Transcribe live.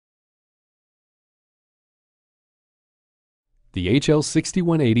The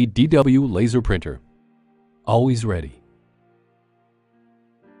HL-6180DW laser printer. Always ready.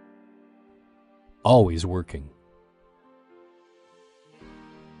 Always working.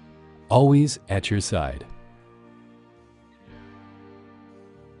 Always at your side.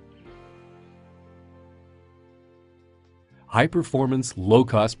 High-performance,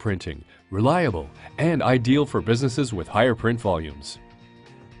 low-cost printing, reliable, and ideal for businesses with higher print volumes.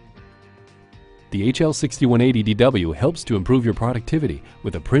 The HL-6180DW helps to improve your productivity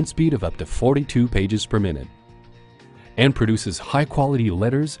with a print speed of up to 42 pages per minute and produces high-quality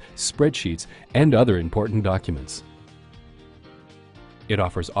letters, spreadsheets, and other important documents. It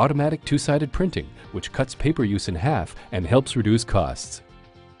offers automatic two-sided printing, which cuts paper use in half and helps reduce costs.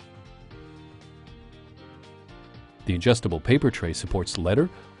 The adjustable paper tray supports letter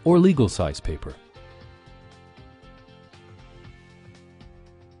or legal size paper.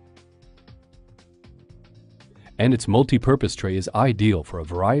 And its multi-purpose tray is ideal for a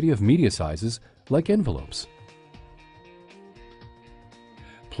variety of media sizes like envelopes.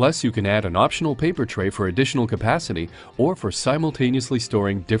 Plus, you can add an optional paper tray for additional capacity or for simultaneously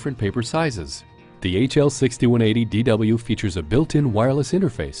storing different paper sizes. The HL-6180DW features a built-in wireless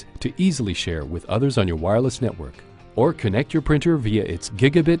interface to easily share with others on your wireless network, or connect your printer via its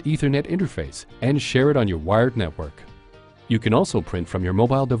Gigabit Ethernet interface and share it on your wired network. You can also print from your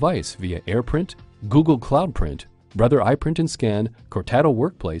mobile device via AirPrint, Google Cloud Print, Brother iPrint and Scan, Cortado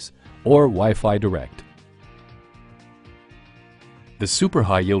Workplace, or Wi-Fi Direct. The super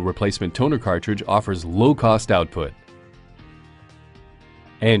high-yield replacement toner cartridge offers low-cost output.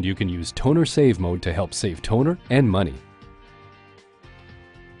 And you can use toner save mode to help save toner and money.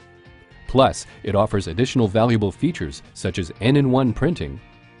 Plus, it offers additional valuable features such as N-in-1 printing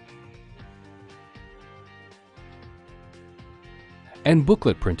and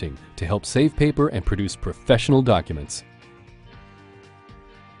booklet printing to help save paper and produce professional documents.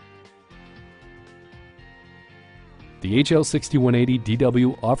 The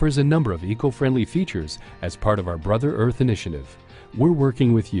HL-6180DW offers a number of eco-friendly features as part of our Brother Earth initiative. We're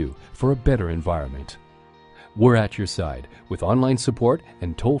working with you for a better environment. We're at your side with online support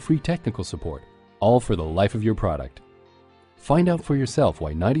and toll-free technical support, all for the life of your product. Find out for yourself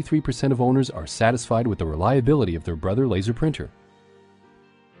why 93% of owners are satisfied with the reliability of their Brother laser printer.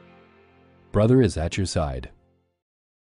 Brother is at your side.